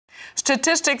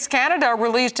Statistics Canada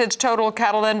released its total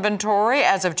cattle inventory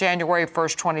as of January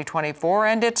 1st, 2024,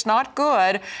 and it's not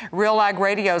good. Real Ag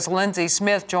Radio's Lindsay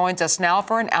Smith joins us now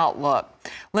for an outlook.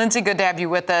 Lindsay, good to have you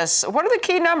with us. What are the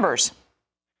key numbers?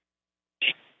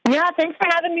 Yeah, thanks for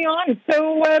having me on.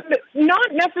 So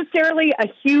not necessarily a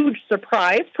huge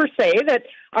surprise per se that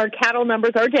our cattle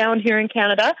numbers are down here in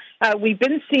Canada. We've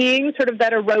been seeing sort of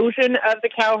that erosion of the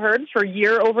cow herd for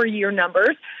year-over-year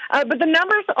numbers, but the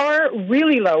numbers are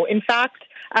really low. In fact,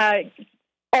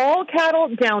 all cattle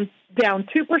down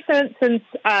 2% since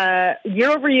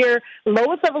year-over-year,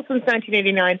 lowest level since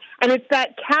 1989, and it's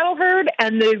that cattle herd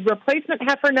and the replacement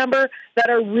heifer number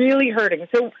that are really hurting.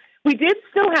 So we did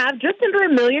still have just under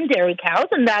 1 million dairy cows,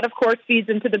 and that, of course, feeds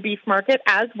into the beef market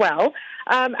as well.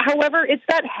 However, it's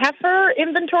that heifer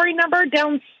inventory number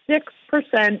down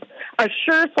 6%, a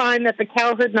sure sign that the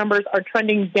cow herd numbers are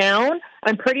trending down,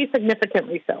 and pretty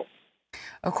significantly so.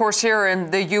 Of course, here in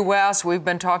the U.S., we've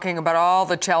been talking about all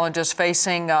the challenges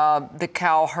facing the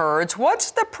cow herds.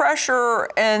 What's the pressure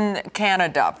in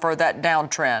Canada for that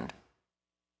downtrend?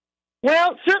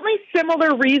 Well, certainly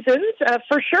similar reasons,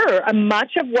 for sure.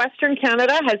 Much of Western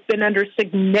Canada has been under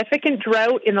significant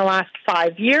drought in the last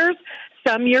 5 years.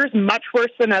 Some years much worse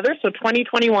than others. So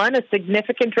 2021, a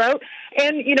significant drought.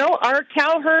 And, you know, our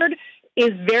cow herd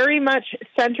is very much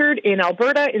centered in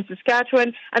Alberta, in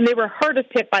Saskatchewan, and they were hardest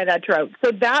hit by that drought.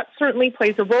 So that certainly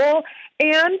plays a role.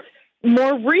 And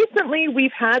more recently,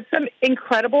 we've had some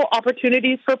incredible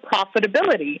opportunities for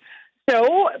profitability.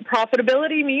 So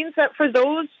profitability means that for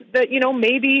those that, you know,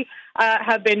 maybe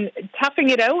have been toughing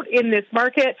it out in this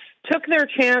market, took their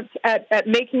chance at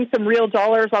making some real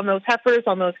dollars on those heifers,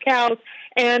 on those cows,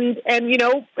 and you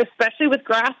know, especially with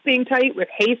grass being tight, with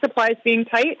hay supplies being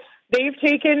tight, they've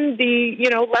taken the, you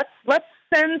know, let's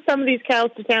send some of these cows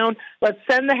to town, let's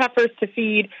send the heifers to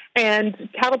feed, and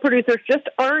cattle producers just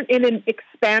aren't in an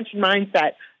expansion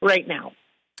mindset right now.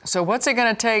 So what's it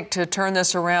going to take to turn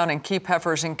this around and keep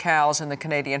heifers and cows in the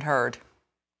Canadian herd?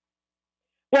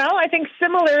 Well, I think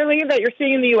similarly that you're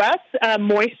seeing in the U.S.,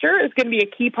 moisture is going to be a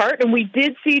key part. And we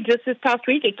did see just this past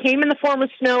week, it came in the form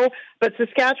of snow, but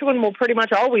Saskatchewan will pretty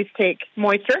much always take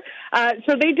moisture.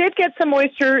 So they did get some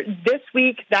moisture this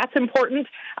week. That's important.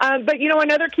 But, you know,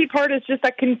 another key part is just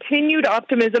that continued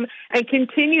optimism and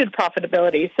continued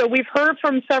profitability. So we've heard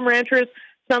from some ranchers,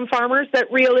 some farmers,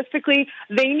 that realistically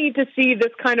they need to see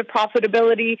this kind of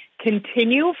profitability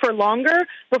continue for longer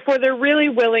before they're really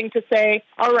willing to say,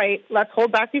 all right, let's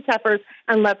hold back these heifers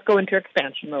and let's go into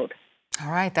expansion mode. All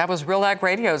right, that was Real Ag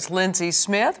Radio's Lindsay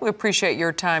Smith. We appreciate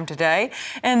your time today.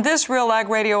 And this Real Ag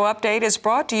Radio update is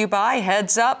brought to you by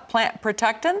Heads Up Plant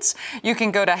Protectants. You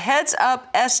can go to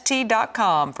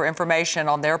headsupst.com for information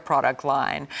on their product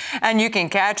line. And you can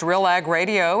catch Real Ag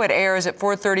Radio. It airs at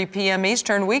 4:30 p.m.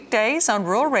 Eastern weekdays on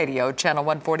Rural Radio, Channel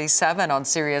 147 on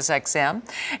Sirius XM.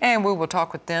 And we will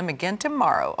talk with them again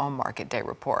tomorrow on Market Day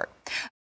Report.